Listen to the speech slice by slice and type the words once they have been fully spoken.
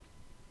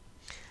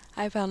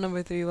Hi, pal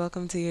number three.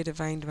 Welcome to your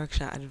divine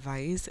direction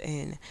advice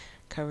in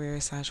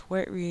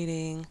career/work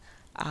reading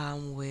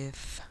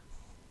with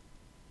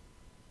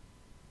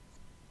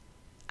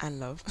and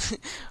love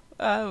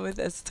with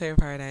Esoteric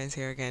Paradigms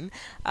here again.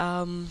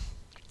 Um,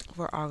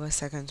 for August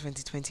 2nd,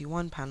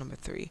 2021, pal number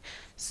three.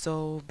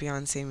 So,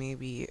 Beyonce may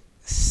be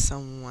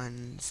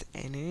someone's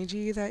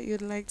energy that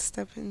you'd like to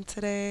step in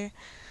today.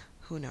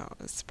 Who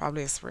knows?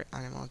 Probably a spirit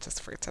animal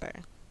just for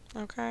today.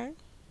 Okay.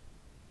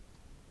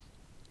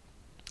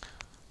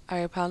 All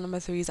right, pal number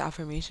three's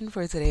affirmation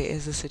for today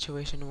is the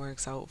situation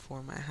works out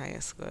for my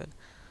highest good.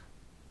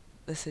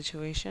 The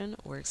situation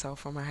works out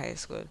for my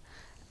highest good.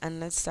 And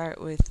let's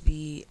start with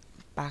the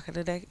back of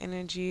the deck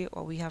energy.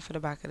 What we have for the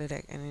back of the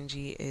deck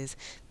energy is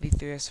the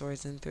Three of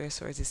Swords, and Three of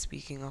Swords is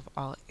speaking of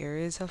all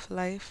areas of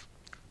life.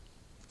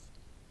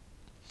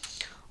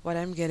 What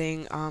I'm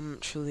getting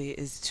truly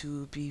is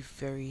to be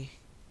very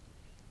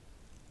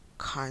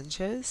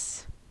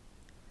conscious,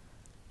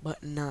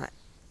 but not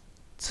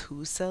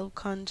too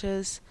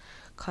self-conscious.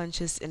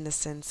 Conscious in the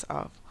sense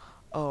of,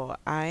 oh,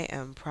 I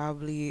am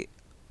probably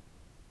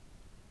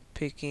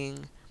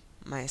picking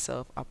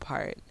myself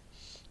apart.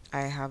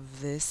 I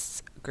have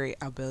this great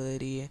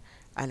ability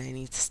and I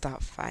need to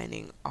stop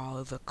finding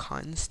all the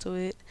cons to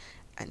it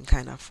and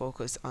kind of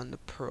focus on the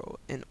pro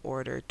in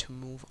order to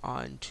move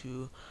on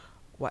to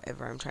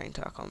whatever I'm trying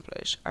to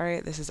accomplish. All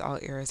right, this is all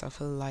areas of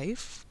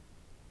life.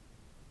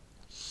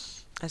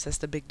 That's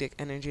just the big dick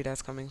energy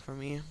that's coming from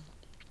me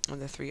on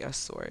the Three of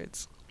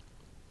Swords.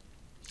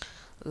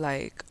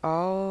 Like,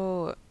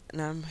 oh,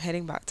 now I'm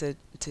heading back to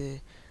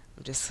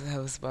just I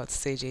was about to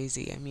say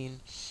Jay-Z. I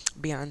mean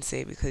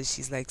Beyonce because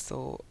she's like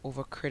so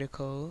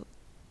overcritical,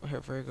 her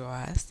Virgo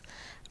ass.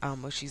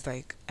 But she's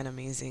like an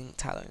amazing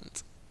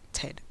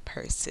talented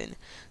person.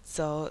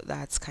 So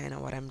that's kind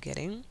of what I'm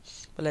getting.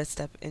 But let's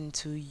step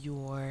into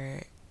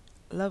your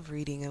love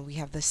reading, and we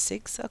have the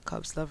Six of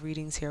Cups. Love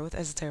readings here with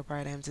Esoteric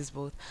Paradigms is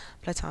both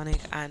platonic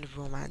and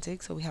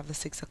romantic. So we have the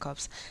Six of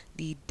Cups,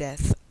 the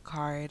Death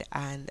card,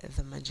 and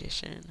the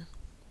Magician.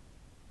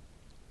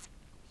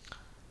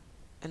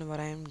 And what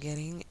I'm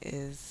getting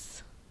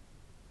is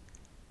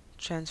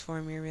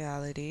transform your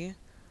reality.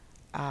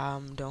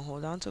 Don't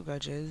hold on to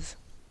grudges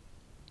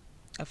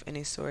of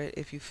any sort.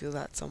 If you feel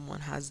that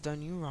someone has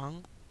done you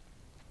wrong,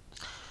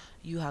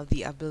 you have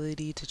the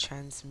ability to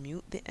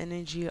transmute the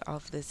energy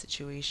of the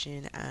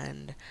situation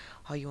and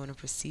how you want to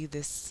perceive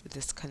this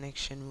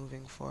connection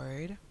moving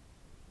forward.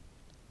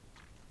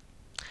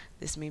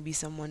 This may be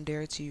someone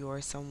dear to you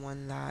or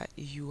someone that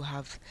you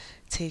have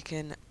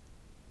taken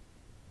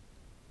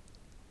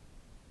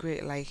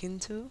great liking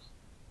to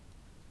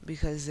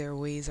because their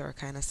ways are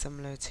kind of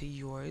similar to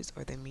yours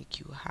or they make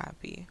you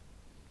happy.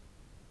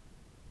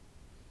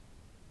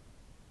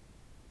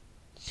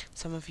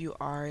 Some of you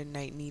are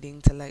like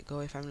needing to let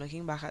go. If I'm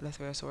looking back at the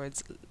Three of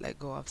Swords, let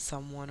go of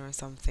someone or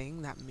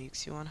something that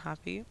makes you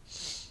unhappy.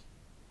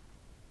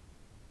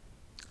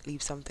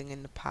 Leave something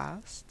in the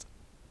past.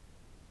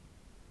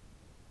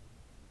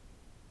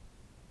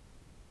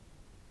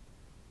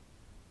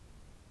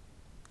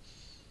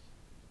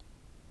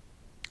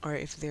 Or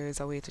if there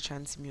is a way to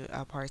transmute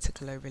a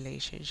particular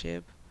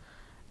relationship,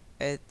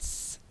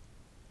 it's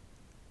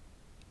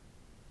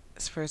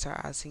spirits are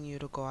asking you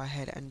to go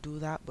ahead and do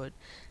that, but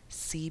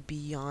see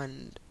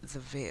beyond the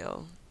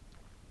veil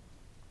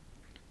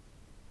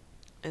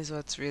is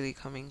what's really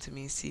coming to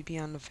me. See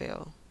beyond the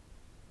veil.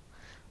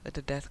 With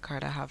the death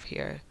card I have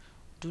here,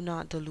 do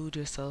not delude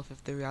yourself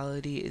if the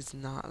reality is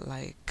not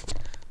like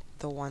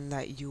the one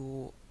that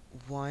you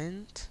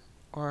want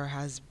or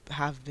has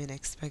have been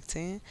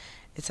expecting.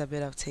 It's a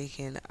bit of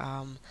taking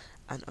an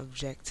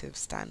objective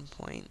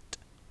standpoint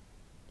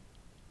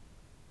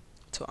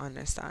to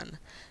understand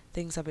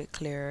things a bit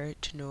clearer,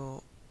 to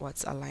know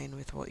what's aligned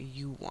with what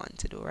you want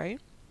to do, right?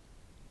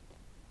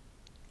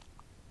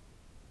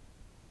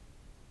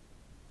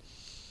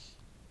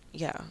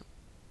 Yeah.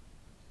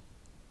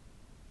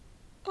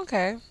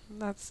 Okay,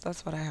 that's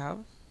what I have.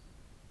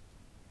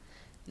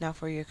 Now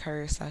for your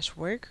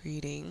career/work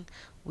reading,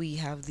 we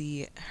have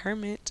the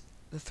Hermit,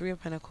 the Three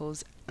of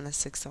Pentacles, and the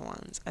Six of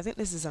Wands. I think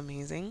this is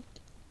amazing.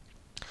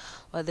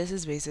 What this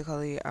is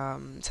basically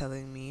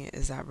telling me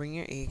is that bring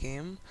your A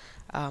game,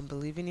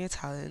 believe in your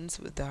talents.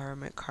 With the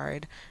Hermit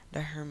card, the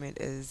Hermit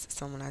is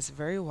someone that's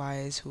very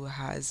wise who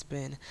has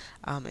been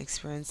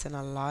experiencing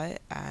a lot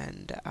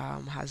and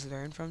has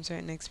learned from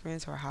certain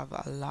experience or have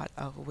a lot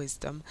of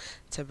wisdom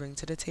to bring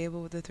to the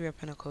table. With the Three of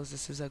Pentacles,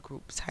 this is a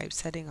group type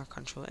setting, a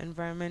control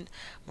environment,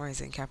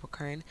 Mars in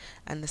Capricorn,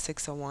 and the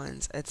Six of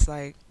Wands. It's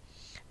like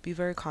be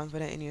very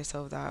confident in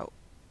yourself that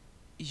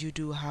you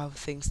do have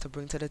things to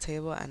bring to the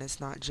table and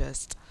it's not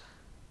just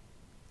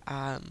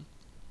um,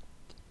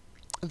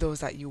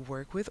 those that you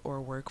work with or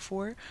work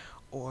for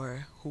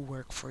or who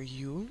work for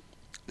you.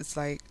 It's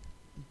like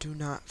do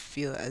not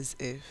feel as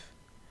if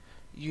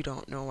you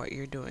don't know what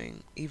you're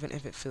doing, even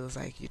if it feels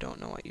like you don't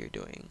know what you're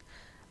doing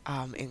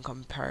in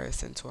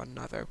comparison to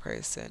another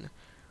person.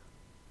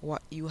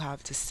 What you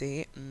have to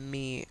say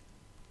may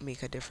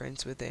make a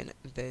difference within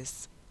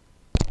this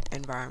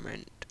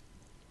environment.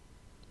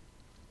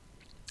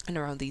 and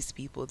around these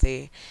people,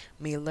 they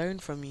may learn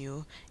from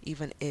you,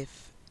 even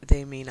if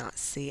they may not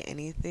say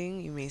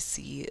anything. You may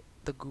see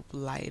the group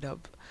light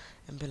up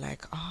and be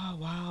like, oh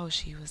wow,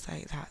 she was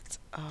like that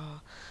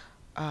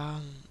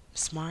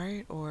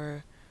smart,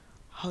 or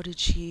how did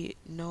she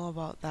know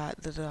about that?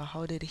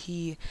 How did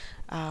he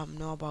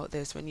know about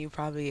this, when you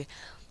probably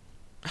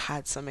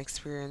had some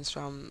experience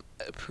from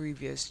a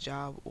previous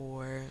job,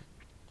 or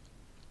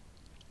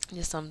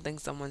just something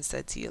someone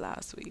said to you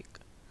last week.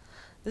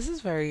 This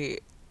is very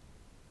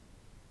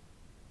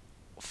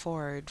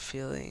forward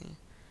feeling.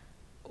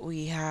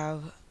 We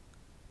have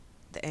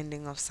the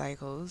ending of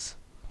cycles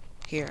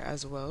here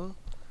as well.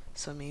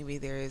 So maybe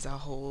there is a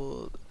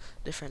whole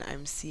different.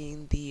 I'm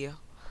seeing the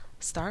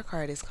star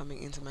card is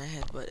coming into my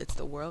head, but it's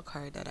the world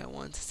card that I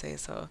want to say.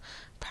 So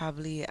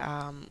probably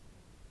a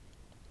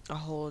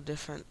whole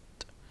different,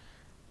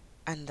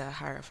 and the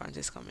Hierophant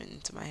is coming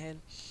into my head.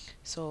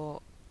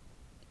 So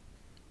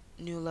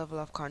new level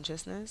of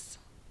consciousness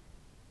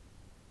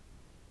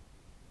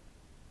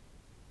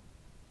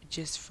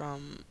just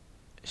from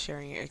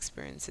sharing your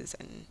experiences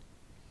and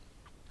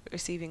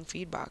receiving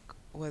feedback,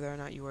 whether or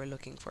not you are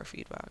looking for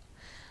feedback.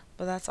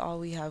 But that's all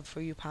we have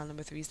for you, pile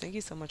number threes. Thank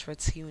you so much for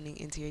tuning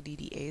into your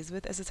DDAs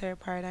with Esoteric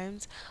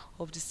Paradigms.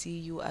 Hope to see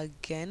you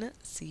again.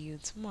 See you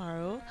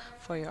tomorrow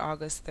for your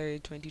August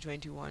 3rd,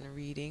 2021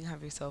 reading.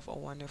 Have yourself a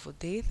wonderful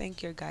day.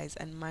 Thank your guys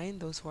and mine.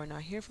 Those who are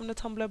not here from the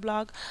Tumblr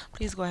blog,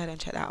 please go ahead and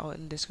check that out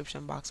in the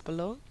description box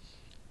below.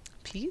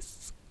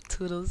 Peace.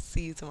 Toodles.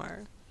 See you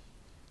tomorrow.